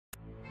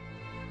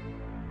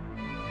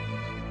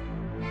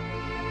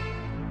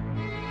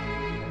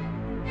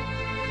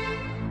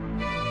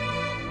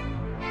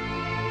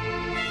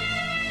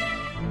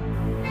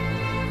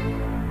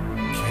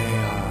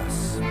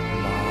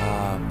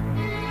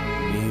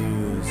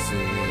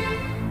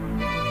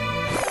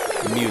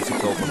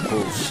music over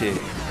bullshit.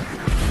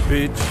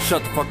 Bitch,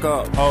 shut the fuck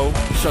up. Ho,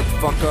 shut the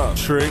fuck up.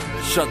 Trick,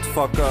 shut the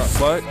fuck up.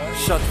 Slut,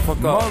 shut the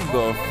fuck up.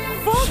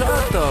 Motherfucker,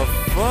 shut the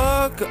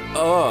fuck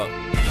up.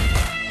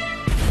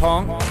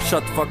 Punk,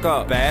 shut the fuck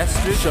up.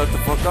 Bastard, shut the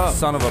fuck up.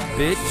 Son of a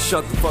bitch,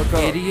 shut the fuck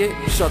up. Idiot,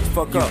 shut the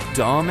fuck up.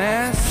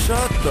 Dumbass,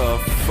 shut the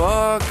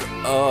fuck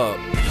up.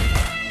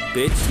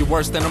 Bitch, you're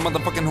worse than a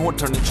motherfucking whore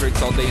turning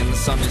tricks all day in the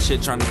sun and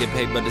shit, trying to get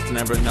paid, but it's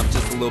never enough,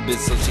 just a little bit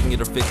so she can get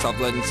her fix off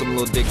letting some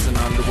little dicks in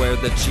her underwear.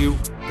 That's you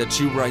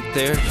right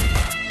there.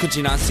 Could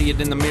you not see it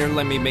in the mirror?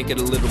 Let me make it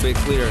a little bit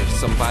clearer.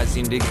 Some guys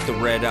seem to get the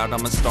red out.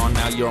 I'm a star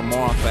now, you're a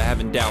moron for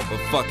having doubt, but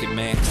fuck it,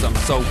 man, cause I'm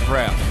so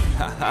proud.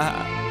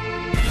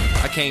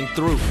 I came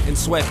through and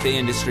swept the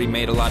industry,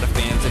 made a lot of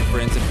fans and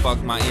friends and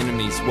fucked my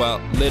enemies. Well,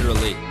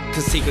 literally,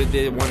 cause secretly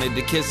they wanted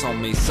to kiss on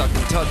me, suck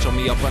and touch on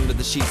me up under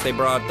the sheets, they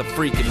brought out the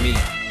freak in me.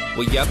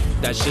 Well, yep,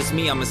 that's just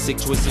me. I'm a sick,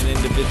 twisted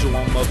individual.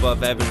 I'm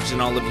above average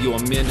and all of you are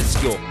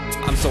minuscule.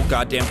 I'm so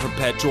goddamn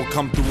perpetual.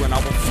 Come through and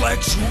I will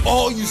flex you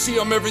all. You see,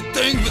 I'm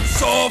everything but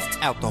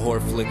soft. Out the horror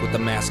flick with the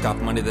mask off,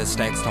 money that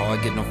stacks tall. I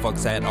get no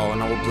fucks at all,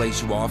 and I will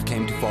blaze you off.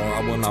 Came too far,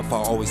 I will not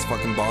fall. Always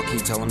fucking ball. Can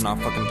you tell I'm not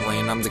fucking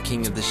playing? I'm the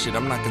king of this shit.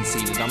 I'm not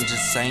conceited. I'm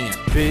just saying.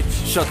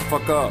 Bitch, shut the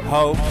fuck up.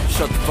 Ho,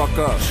 shut the fuck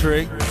up.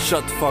 Trick,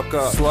 shut the fuck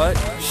up. Slut,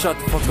 shut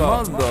the fuck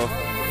up.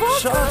 Motherfucker,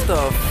 shut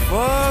the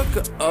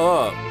fuck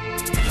up.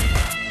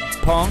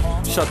 Punk,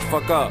 shut the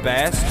fuck up.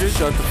 Bastard,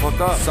 shut the fuck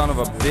up. Son of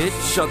a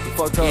bitch, shut the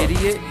fuck up.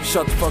 Idiot,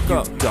 shut the fuck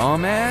up.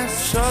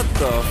 Dumbass, shut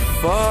the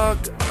fuck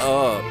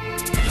up.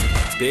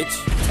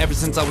 Bitch. Ever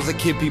since I was a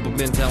kid, people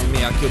been telling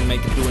me I couldn't make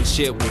it doing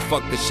shit. Well,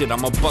 fuck this shit,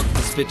 I'ma buck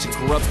this bitch and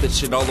corrupt this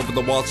shit all over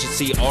the walls. You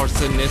see,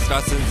 Arsinest,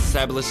 I since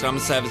established I'm a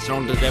savage,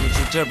 known to damage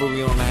whichever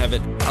we wanna have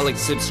it. I like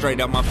sip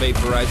straight out my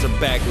vaporizer,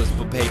 bagless,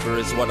 but paper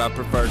is what I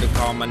prefer to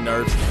calm my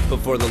nerves.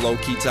 Before the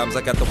low-key times,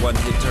 I got the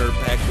one-hit turd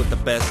packed with the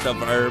best of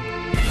herb.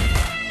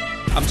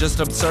 I'm just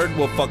absurd,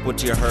 well fuck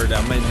what you heard.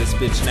 I'm in this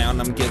bitch now and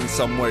I'm getting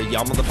somewhere.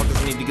 Y'all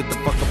motherfuckers need to get the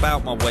fuck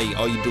about my way.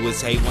 All you do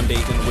is hate, one day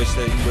you're gonna wish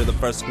that you were the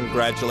first to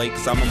congratulate,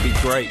 cause I'm gonna be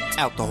great.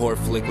 Out the horror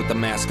flick with the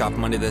mask off,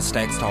 money that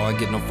stacks tall. I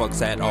get no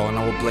fucks at all and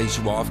I will blaze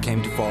you off.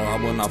 Came too far,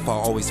 I will not fall,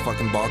 always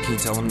fucking ball. Can you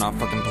tell I'm not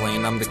fucking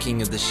playing? I'm the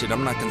king of this shit,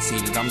 I'm not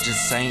conceited, I'm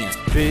just saying.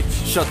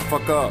 Bitch, shut the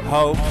fuck up.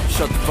 Ho,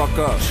 shut the fuck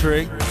up.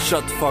 Trick,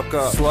 shut the fuck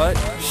up. Slut,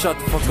 shut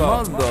the fuck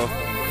up.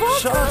 Motherfucker,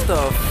 shut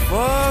the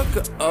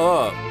fuck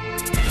up.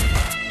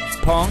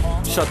 Punk,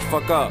 shut the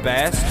fuck up.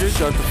 Bastard,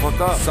 shut the fuck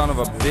up. Son of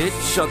a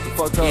bitch, shut the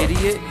fuck up.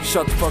 Idiot,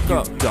 shut the fuck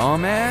up.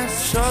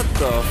 Dumbass, shut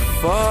the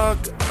fuck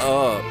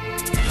up.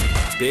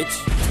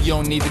 Bitch. You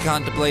don't need to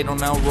contemplate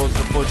on our roads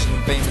to fortune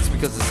and famous,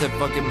 because I said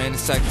fuck it, man,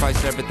 it's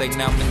sacrificed everything.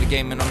 Now I'm in the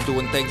game and I'm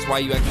doing things. Why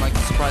you acting like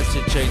you're surprised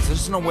shit changed?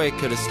 There's no way it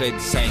could've stayed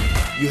the same.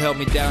 You held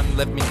me down and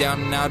left me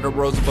down, and now the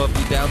rose above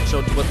you down.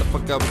 Showed you what the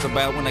fuck I was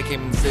about when I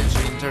came in this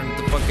industry and turned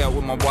the fuck out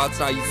with my wild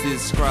style. You see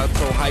this crowd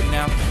so hype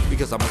now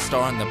because I'm a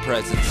star in their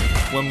presence.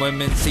 When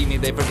women see me,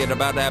 they forget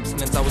about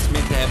abstinence. I was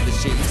meant to have this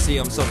shit. You see,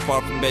 I'm so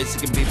far from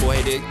basic and people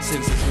hate it,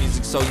 since this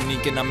music's so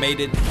unique and I made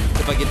it.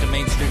 If I get to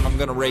mainstream, I'm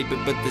gonna rape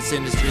it, but this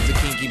industry's a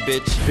kinky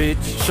bitch.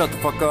 Bitch, shut the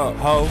fuck up.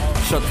 Ho,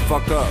 shut the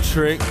fuck up.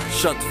 Trick,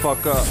 shut the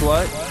fuck up.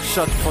 Slut,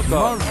 shut the fuck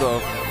up.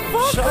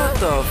 Motherfucker, shut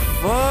the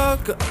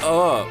fuck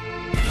up.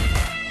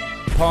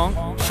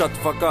 Punk, shut the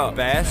fuck up.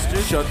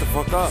 Bastard, shut the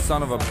fuck up.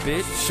 Son of a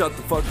bitch, shut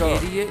the fuck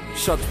up. Idiot,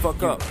 shut the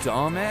fuck up.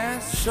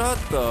 Dumbass, shut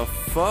the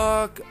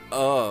fuck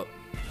up.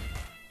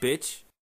 Bitch.